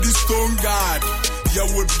So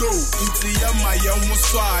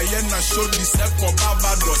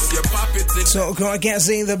Kwaw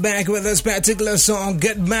Kese in the back with this particular song,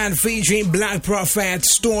 Good Man, featuring Black Prophet,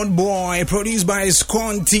 Stone Boy, produced by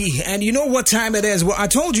Sconti. And you know what time it is? Well, I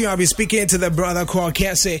told you I'll be speaking to the brother Kwaw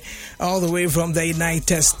Kese all the way from the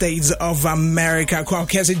United States of America. Kwaw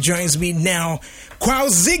Kese joins me now. Kwaw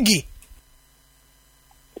Ziggy.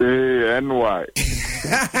 NY.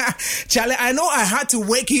 Charlie, I know I had to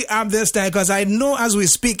wake you up this time because I know as we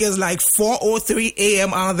speak it's like 4:03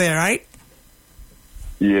 a.m. out there, right?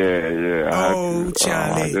 Yeah.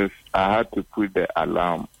 Charlie. I had to put the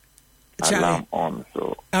alarm on.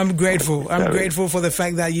 So I'm grateful. I'm grateful for the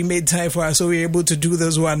fact that you made time for us, so we were able to do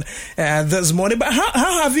this one this morning. But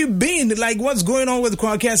how have you been? Like, what's going on with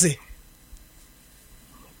Kwaw Kese?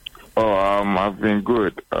 I've been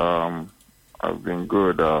good.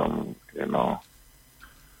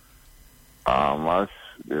 As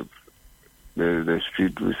the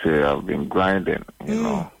street will say, I've been grinding,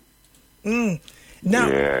 know. Now,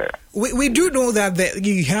 yeah. we do know that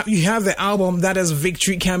you have the album that is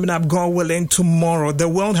Victory coming up, God willing, tomorrow. The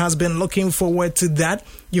world has been looking forward to that.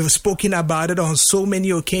 You've spoken about it on so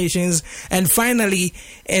many occasions, and finally,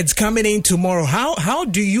 it's coming in tomorrow. How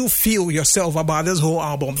do you feel yourself about this whole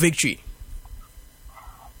album, Victory?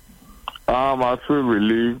 I feel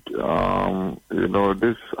relieved.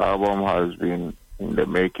 This album has been in the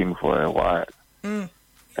making for a while,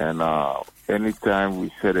 and anytime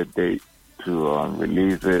we set a date to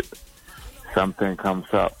release it, something comes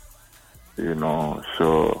up,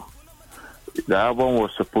 so the album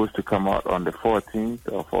was supposed to come out on the 14th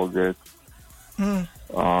of August.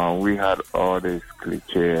 We had all this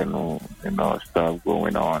cliche and stuff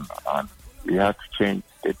going on, and we had to change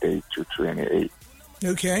the date to 28.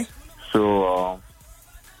 Okay. So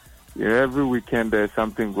every weekend there's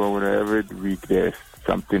something going on, every week there's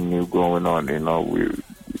something new going on,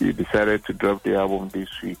 we decided to drop the album this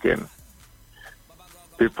weekend.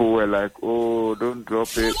 People were like, "Oh, don't drop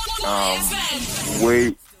it.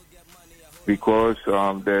 Wait, because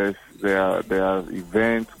there are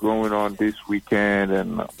events going on this weekend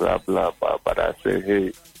and blah blah blah." But I said,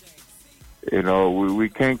 "Hey, we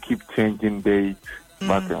can't keep changing dates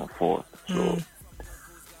back and forth." So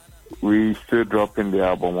we still dropping the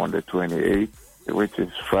album on the 28th, which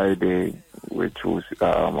is Friday, which was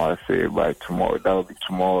I say by tomorrow. That will be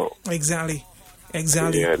tomorrow. Exactly.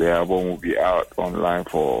 Yeah, the album will be out online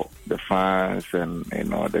for the fans and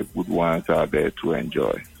the good ones out there to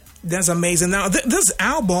enjoy. That's amazing. Now, this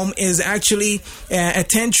album is actually a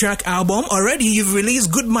 10-track album. Already, you've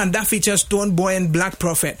released Good Man, that features Stone Boy and Black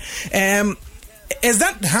Prophet. Is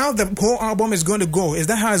that how the whole album is going to go? Is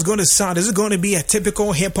that how it's going to sound? Is it going to be a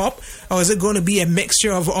typical hip-hop, or is it going to be a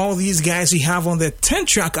mixture of all these guys you have on the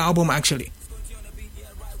 10-track album, actually?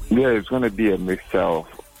 Yeah, it's going to be a mixture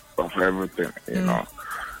of everything,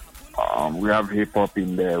 we have hip hop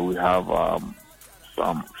in there. We have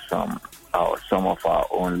some of our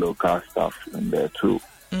own local stuff in there too.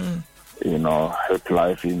 Hip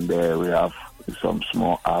life in there. We have some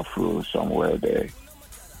small Afro somewhere there.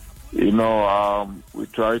 We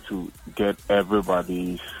try to get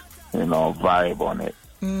everybody's vibe on it.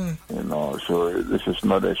 So this is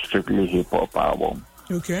not a strictly hip hop album.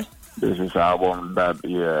 Okay. This is an album that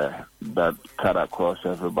cut across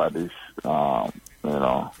everybody's,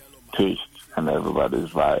 taste and everybody's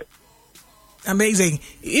vibe. Amazing.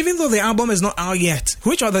 Even though the album is not out yet,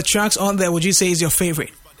 which are the tracks on there would you say is your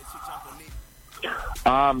favorite?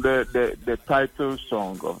 The title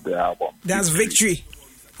song of the album. That's Victory.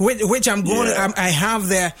 Which I'm going to, I have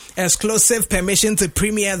the exclusive permission to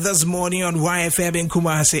premiere this morning on YFM in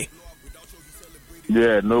Kumasi.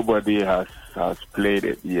 Yeah, nobody has played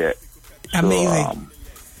it yet. Amazing. So,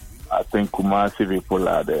 I think Kumasi people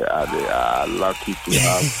are lucky to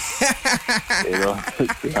have,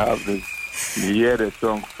 to have this. You hear the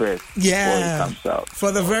song first before it comes out.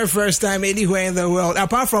 For the very first time anywhere in the world.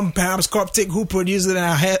 Apart from perhaps Coptic, who produced it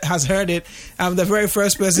and has heard it, I'm the very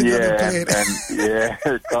first person to play it.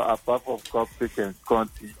 Apart from Coptic and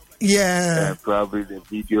Conti. Yeah. Probably the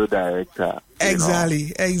video director.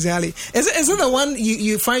 Exactly. Is it the one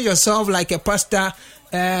you find yourself like a pastor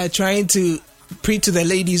trying to preach to the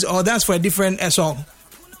ladies, or that's for a different song?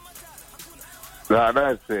 No,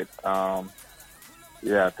 that's it.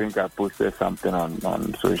 I think I posted something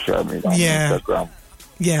on social media, on Instagram.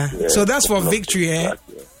 Yeah, so that's for Victory, eh?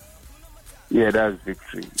 Yeah, that's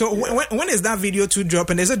Victory. So when is that video to drop?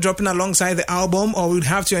 And is it dropping alongside the album, or we'd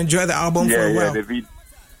have to enjoy the album for a while? The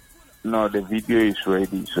video is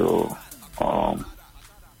ready, so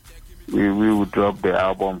we will drop the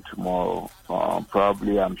album tomorrow.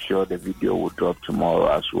 Probably, I'm sure the video will drop tomorrow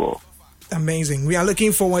as well. Amazing. We are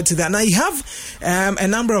looking forward to that. Now you have a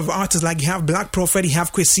number of artists, like you have Black Prophet, you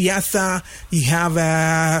have Kwesiatha, you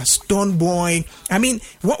have Stone Boy. I mean,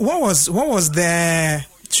 what was the,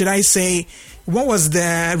 should I say, what was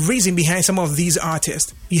the reason behind some of these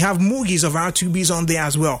artists? You have Moogies of R2Bs on there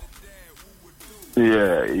as well.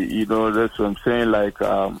 Yeah, that's what I'm saying. Like,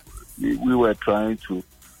 we were trying to,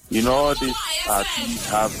 all these artists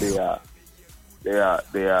have their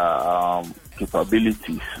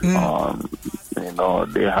capabilities.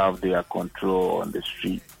 They have their control on the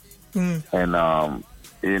street. And,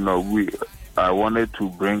 I wanted to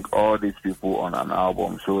bring all these people on an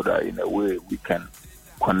album so that in a way we can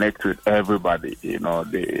connect with everybody.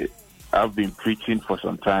 I've been preaching for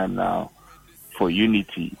some time now for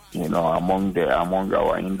unity, among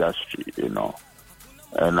our industry,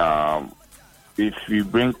 and if we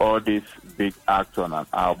bring all these big acts on an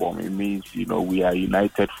album, it means we are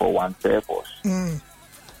united for one purpose.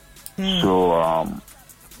 So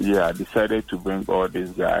I decided to bring all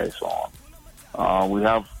these guys on. We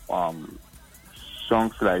have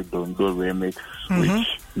songs like Dondo Remix,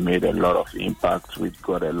 which made a lot of impact, which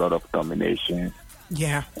got a lot of nominations.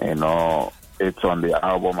 Yeah. It's on the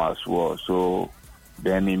album as well. So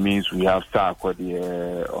then it means we have Star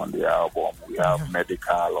Kwadier on the album. We have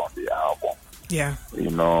Medical on the album. Yeah.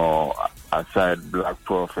 Aside Black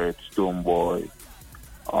Prophet, Stone Boy,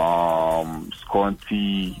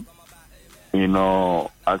 Sconty,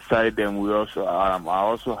 aside them, we also I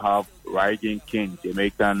also have Rygen King,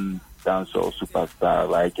 Jamaican dancehall superstar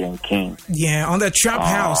Rygen King. Yeah, on the Trap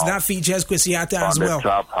House that features Kwesiatha as well. On the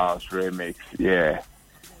Trap House remix, yeah.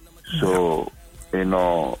 So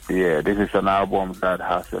this is an album that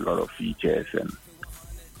has a lot of features and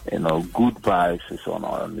good vibes is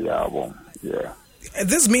on the album. Yeah.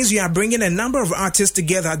 This means you are bringing a number of artists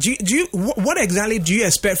together. What exactly do you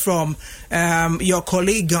expect from your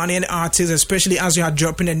colleague Ghanaian artists, especially as you are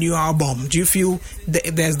dropping a new album? Do you feel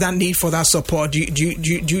there's that need for that support?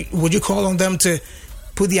 Would you call on them to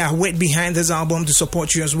put their weight behind this album to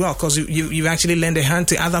support you as well? Because you've actually lent a hand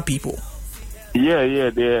to other people. Yeah,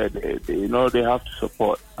 they have to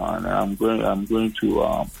support, and I'm going to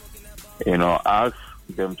ask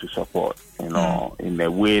them to support, in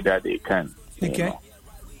a way that they can. Okay.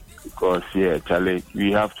 Because Charlie,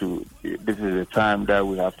 we have to. This is a time that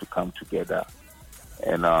we have to come together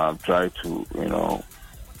and try to,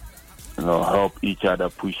 help each other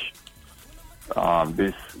push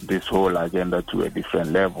this whole agenda to a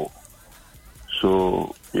different level.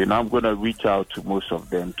 So, I'm gonna reach out to most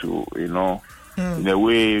of them to, in a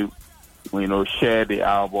way, share the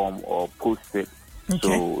album or post it. Okay.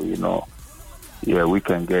 So, we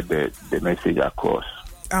can get the message across.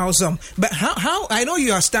 Awesome. But how I know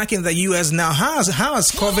you are stuck in the US now. How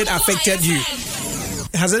has COVID affected you?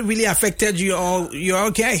 Has it really affected you, or you're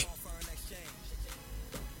okay?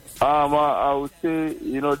 I would say,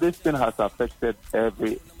 this thing has affected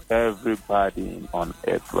everybody on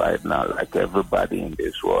earth right now, like everybody in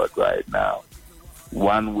this world right now.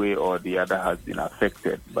 One way or the other has been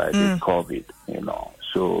affected by this COVID,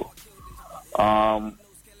 So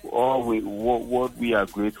what we are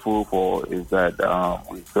grateful for is that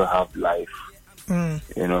we still have life. We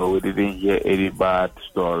didn't hear any bad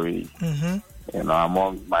story,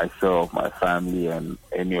 among myself, my family, and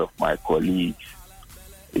any of my colleagues.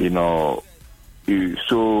 So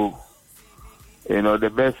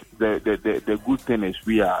the good thing is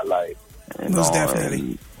we are alive. Most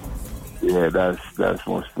definitely. And, that's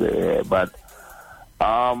mostly. But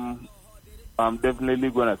I'm definitely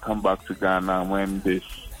gonna come back to Ghana when this.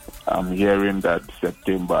 I'm hearing that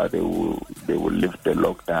September they will lift the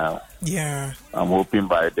lockdown. Yeah. I'm hoping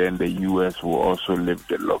by then the US will also lift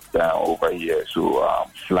the lockdown over here, so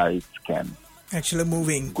flights can actually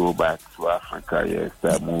moving. Go back to Africa. Yes,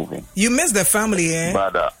 they're moving. You miss the family, eh?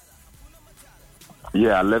 But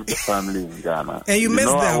I left the family in Ghana. And you missed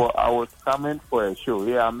them. I was coming for a show.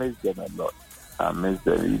 Yeah, I miss them a lot. I miss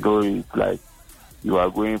them. It's like you are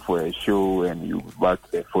going for a show and you back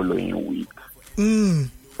the following week.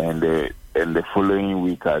 And the following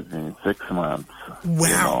week has been 6 months.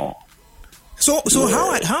 Wow. So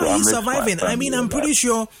how are you surviving? I mean, I'm pretty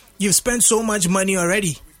sure you've spent so much money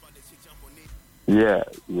already. Yeah.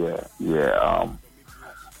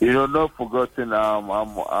 Not forgotten. I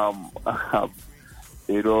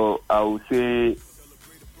would say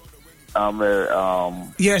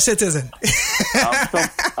you're a citizen.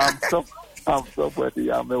 I'm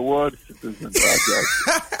somebody. I'm a world citizen.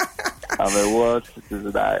 I'm a world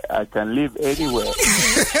citizen. I can live anywhere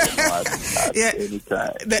at any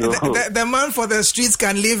time. The man for the streets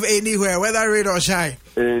can live anywhere, whether rain or shine.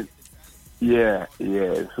 Yeah.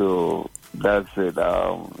 So that's it.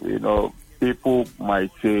 people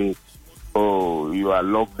might say, "Oh, you are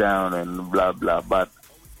locked down and blah blah," but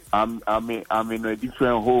I'm in a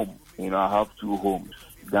different home. I have two homes.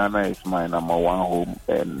 Ghana is my number one home,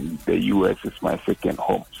 and the US is my second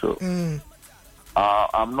home. So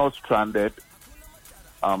I'm not stranded.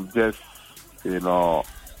 I'm just, the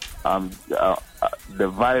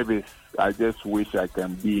vibe is, I just wish I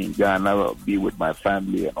can be in Ghana, be with my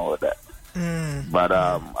family and all that. But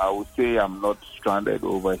I would say I'm not stranded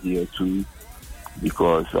over here too,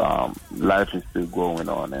 because life is still going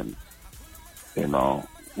on, and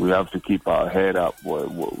we have to keep our head up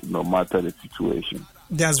no matter the situation.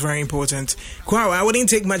 That's very important. Kwaw, I wouldn't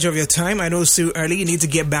take much of your time. I know it's too early. You need to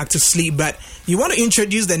get back to sleep. But you want to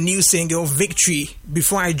introduce the new single, Victory,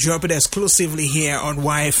 before I drop it exclusively here on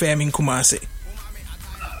YFM in Kumasi.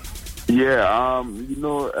 Yeah,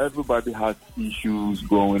 everybody has issues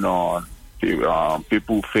going on.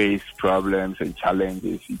 People face problems and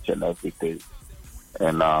challenges each and every day.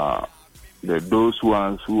 And those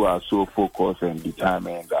ones who are so focused and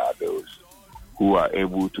determined are those who are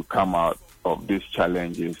able to come out of these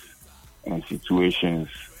challenges and situations,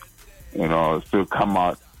 still come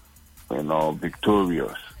out,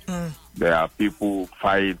 victorious. There are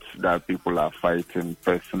fights that people are fighting,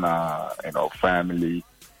 personal, family,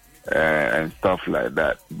 and stuff like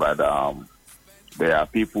that. But there are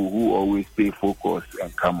people who always stay focused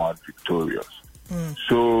and come out victorious.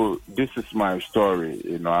 So this is my story.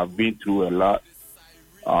 I've been through a lot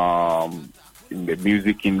in the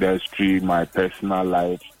music industry, my personal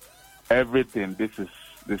life. Everything. This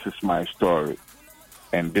is my story,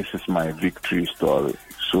 and this is my victory story.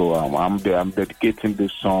 So I'm dedicating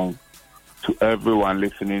this song to everyone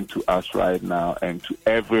listening to us right now, and to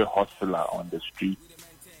every hustler on the street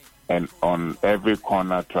and on every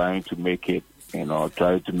corner trying to make it.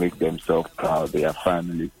 Try to make themselves proud, their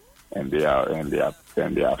family and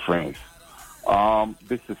their friends.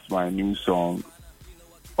 This is my new song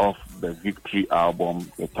off the Victory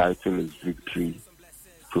album. The title is Victory,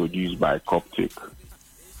 produced by Coptic.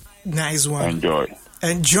 Nice one. Enjoy.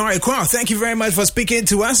 Kwaw, thank you very much for speaking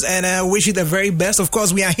to us, and I wish you the very best. Of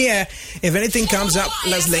course, we are here. If anything comes up,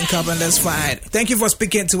 let's link up and let's fight. Thank you for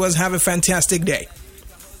speaking to us. Have a fantastic day.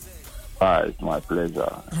 It's my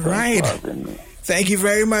pleasure. Right. Thank you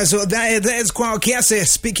very much. So that is Kwaw Kese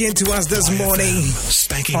speaking to us this morning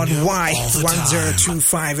on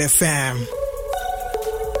Y1025 FM.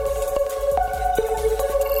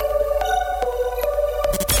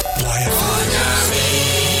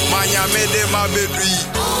 My baby,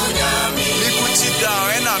 Nikuchi down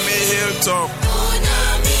and I may hilltop.